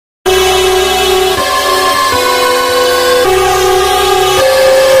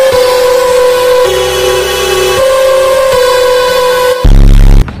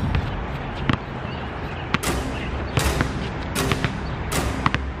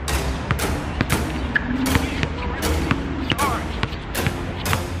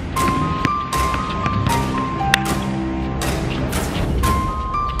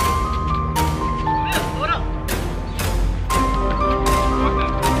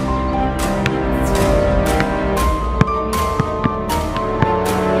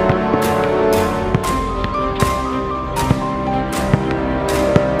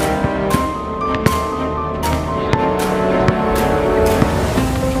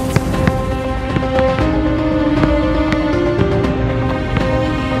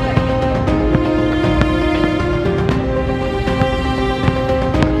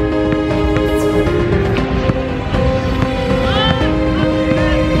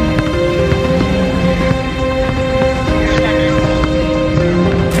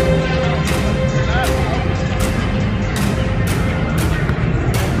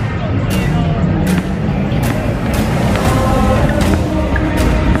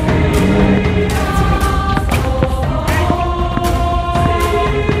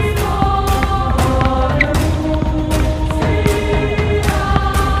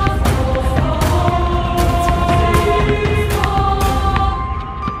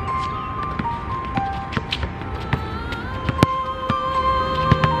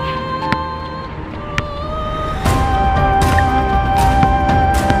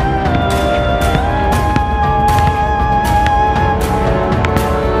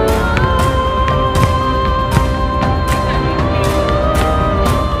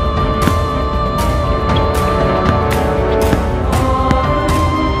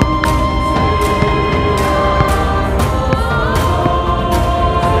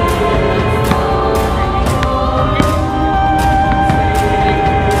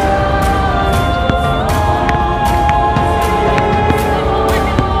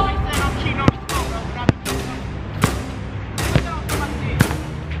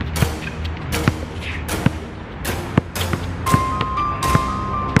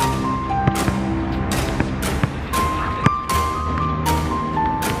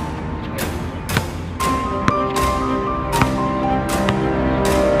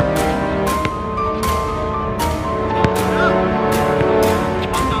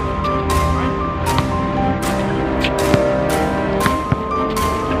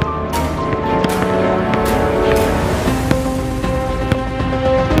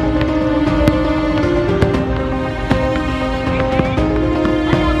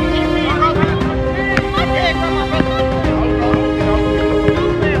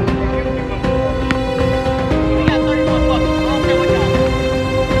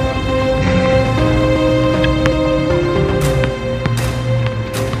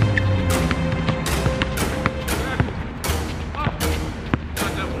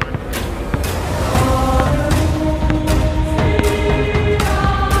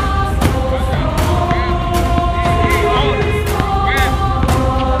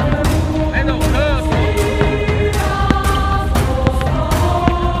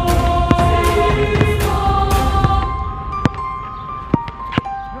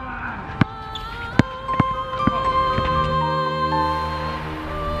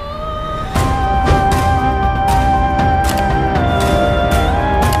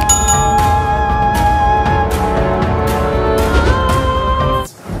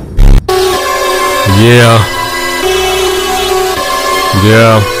Yeah.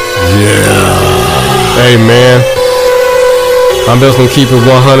 Yeah. Yeah. Hey, man. I'm just gonna keep it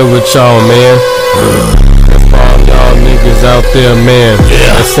 100 with y'all, man. That's for all y'all niggas out there, man.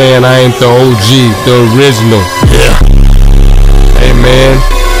 Yeah. That's saying I ain't the OG, the original. Yeah. Hey, man.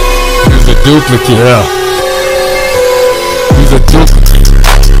 You's a duplicate. Yeah. You's a duplicate.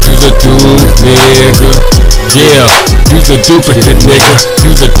 You's a dude, nigga. Yeah. You's a duplicate, nigga.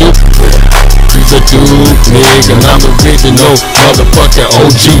 You's a duplicate. You's a dude, nigga. And I'm original, motherfucking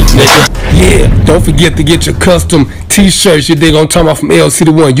OG, nigga. Yeah, don't forget to get your custom t-shirts, you dig what I'm talking about, from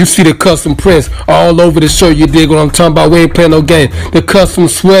LCDAONE. You see the custom prints all over the shirt, you dig what I'm talking about. We ain't playing no game. The custom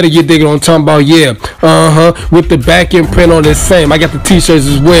sweater, you dig what I'm talking about, yeah. With the back end print on the same. I got the t-shirts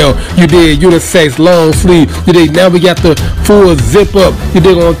as well. You dig, unisex, long sleeve. You dig, now we got the full zip up. You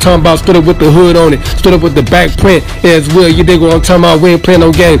dig what I'm talking about, stood up with the hood on it. Stood up with the back print as well. You dig what I'm talking about, we ain't playing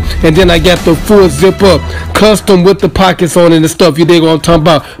no game. And then I got the full zip up, custom with the pockets on it and stuff. You dig what I'm talking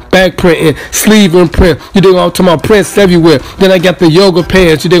about, back print and sleeve and print. You dig what I'm talking about, prints everywhere. Then I got the yoga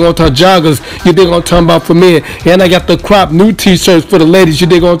pants. You dig what I'm talking about, joggers. You dig what I'm talking about, for men. And I got the crop new t-shirts for the ladies. You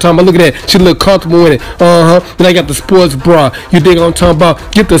dig what I'm talking about, look at that. She look comfortable in it. Then I got the sports bra. You dig what I'm talking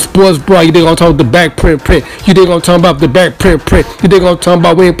about, get the sports bra. You dig what I'm talking about, the back print. You dig what I'm talking about, the back print. You dig what I'm talking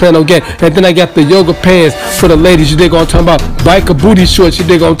about, we ain't playing no game. And then I got the yoga pants for the ladies. You dig what I'm talking about, biker booty shorts. You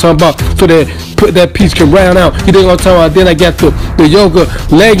dig what I'm talking about, so that put that piece can round out. You dig what I'm talking about. Then I got the yoga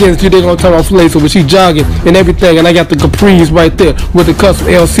leggings. You dig what I'm talking about, for ladies, so when she jogging and everything. And I got the capris right there with the custom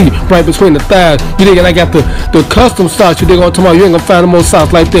LC right between the thighs. You dig, and I got the custom socks. You dig what I'm talking about. You ain't gonna find no more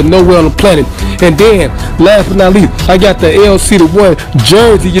socks like that nowhere on the planet. And then last but not least, I got the LCDAONE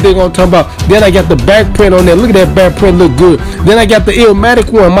jersey. You dig what I'm talking about. Then I got the back print on there. Look at that back print, look good. Then I got the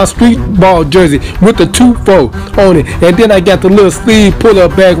Illmatic one, my street ball jersey with the 2-fold on it. And then I got the little sleeve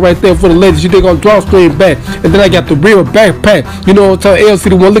pull-up bag right there for the ladies. You dig on drawstring bag. And then I got the real backpack. You know what I'm talking about,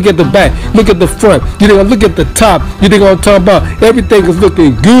 LCDAONE. Look at the back, look at the front. You dig, look at the top. You dig what I'm talking about. Everything is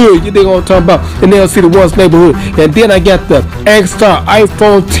looking good. You dig what I'm talking about, in LCDAONE's neighborhood. And then I got the X-Star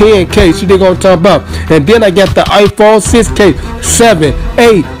iPhone 10 case. You dig what I'm talking about. And then I got the iPhone 6 case, 7,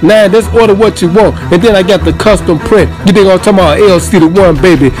 8, 9. Just order what you want. And then I got the custom print. You dig what I'm talking about, LCDAONE,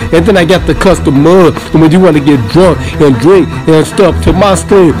 baby. And then I got the custom mug, and when you want to get drunk and drink and stuff, to my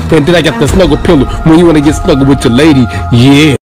stream. And then I got the snuggle pillow when you want to get snuggle with your lady. Yeah.